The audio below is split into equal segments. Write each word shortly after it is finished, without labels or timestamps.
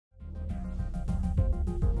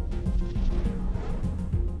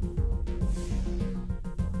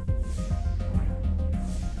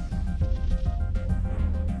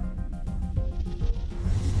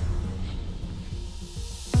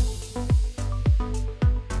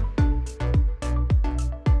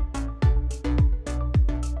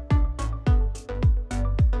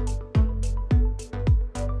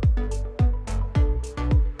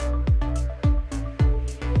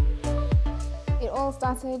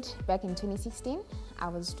started back in 2016. I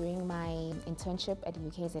was doing my internship at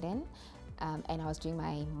UKZN and I was doing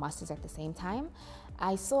my master's at the same time.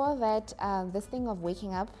 I saw that this thing of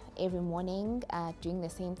waking up every morning, doing the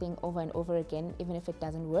same thing over and over again, even if it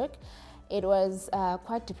doesn't work, it was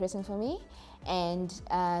quite depressing for me. And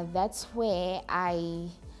that's where I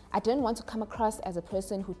didn't want to come across as a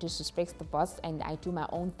person who disrespects the boss and I do my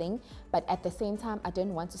own thing, but at the same time, I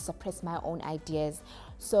didn't want to suppress my own ideas.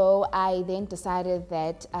 So I then decided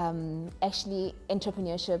that actually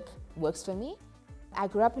entrepreneurship works for me. I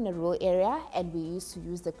grew up in a rural area and we used to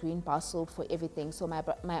use the green bar soap for everything. So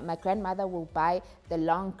my grandmother will buy the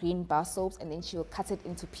long green bar soaps and then she will cut it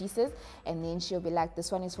into pieces and then she'll be like, this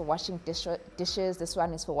one is for washing dishes, this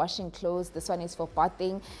one is for washing clothes, this one is for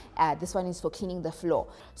bathing, this one is for cleaning the floor.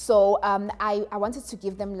 So I wanted to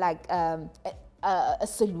give them like a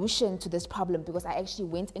solution to this problem, because I actually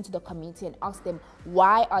went into the community and asked them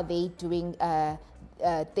why are they doing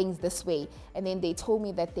things this way, and then they told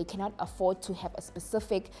me that they cannot afford to have a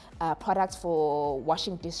specific product for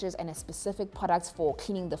washing dishes and a specific product for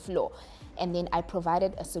cleaning the floor, and then I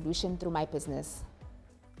provided a solution through my business.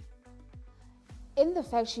 In the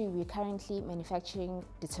factory, we're currently manufacturing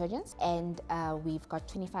detergents and we've got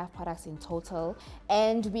 25 products in total,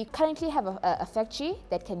 and we currently have a factory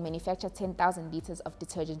that can manufacture 10,000 liters of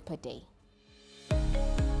detergent per day.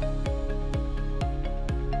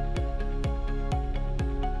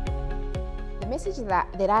 The message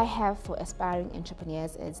that I have for aspiring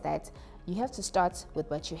entrepreneurs is that you have to start with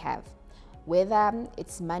what you have, whether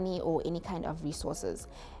it's money or any kind of resources.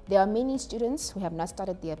 There are many students who have not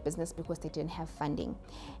started their business because they didn't have funding.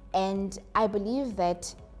 And I believe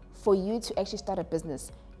that for you to actually start a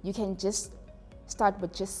business, you can just start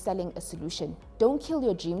with just selling a solution. Don't kill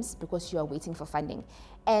your dreams because you are waiting for funding.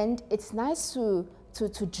 And it's nice to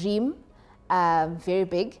dream very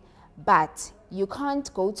big, but you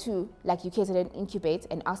can't go to like UKZN Incubate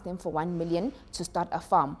and ask them for 1 million to start a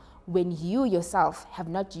farm when you yourself have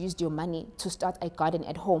not used your money to start a garden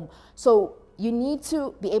at home. So you need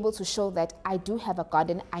to be able to show that I do have a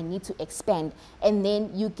garden, I need to expand, and then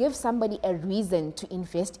you give somebody a reason to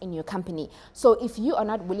invest in your company. So if you are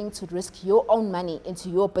not willing to risk your own money into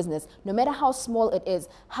your business, no matter how small it is,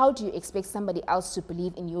 how do you expect somebody else to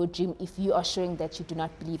believe in your dream if you are showing that you do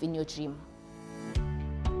not believe in your dream?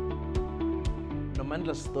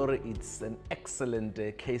 Nomandla's story is an excellent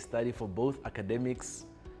case study for both academics,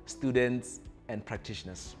 students, and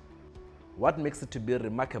practitioners. What makes it to be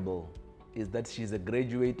remarkable is that she's a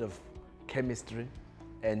graduate of chemistry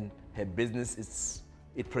and her business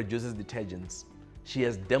produces detergents. She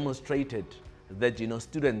has demonstrated that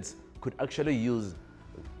students could actually use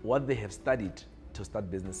what they have studied to start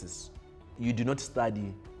businesses. You do not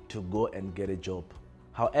study to go and get a job.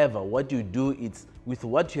 However, what you do is, with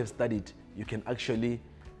what you have studied, you can actually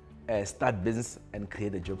start business and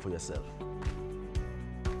create a job for yourself.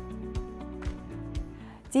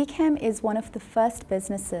 DChem is one of the first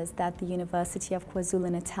businesses that the University of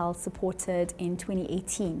KwaZulu-Natal supported in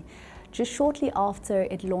 2018, just shortly after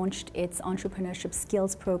it launched its entrepreneurship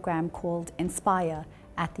skills program called ENSPIRE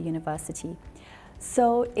at the university.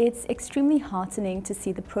 So it's extremely heartening to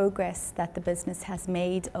see the progress that the business has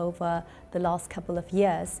made over the last couple of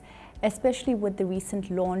years, especially with the recent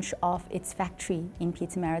launch of its factory in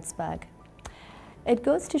Pietermaritzburg. It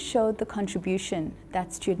goes to show the contribution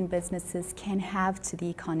that student businesses can have to the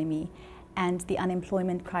economy and the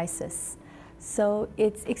unemployment crisis. So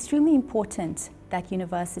it's extremely important that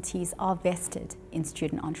universities are vested in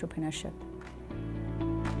student entrepreneurship.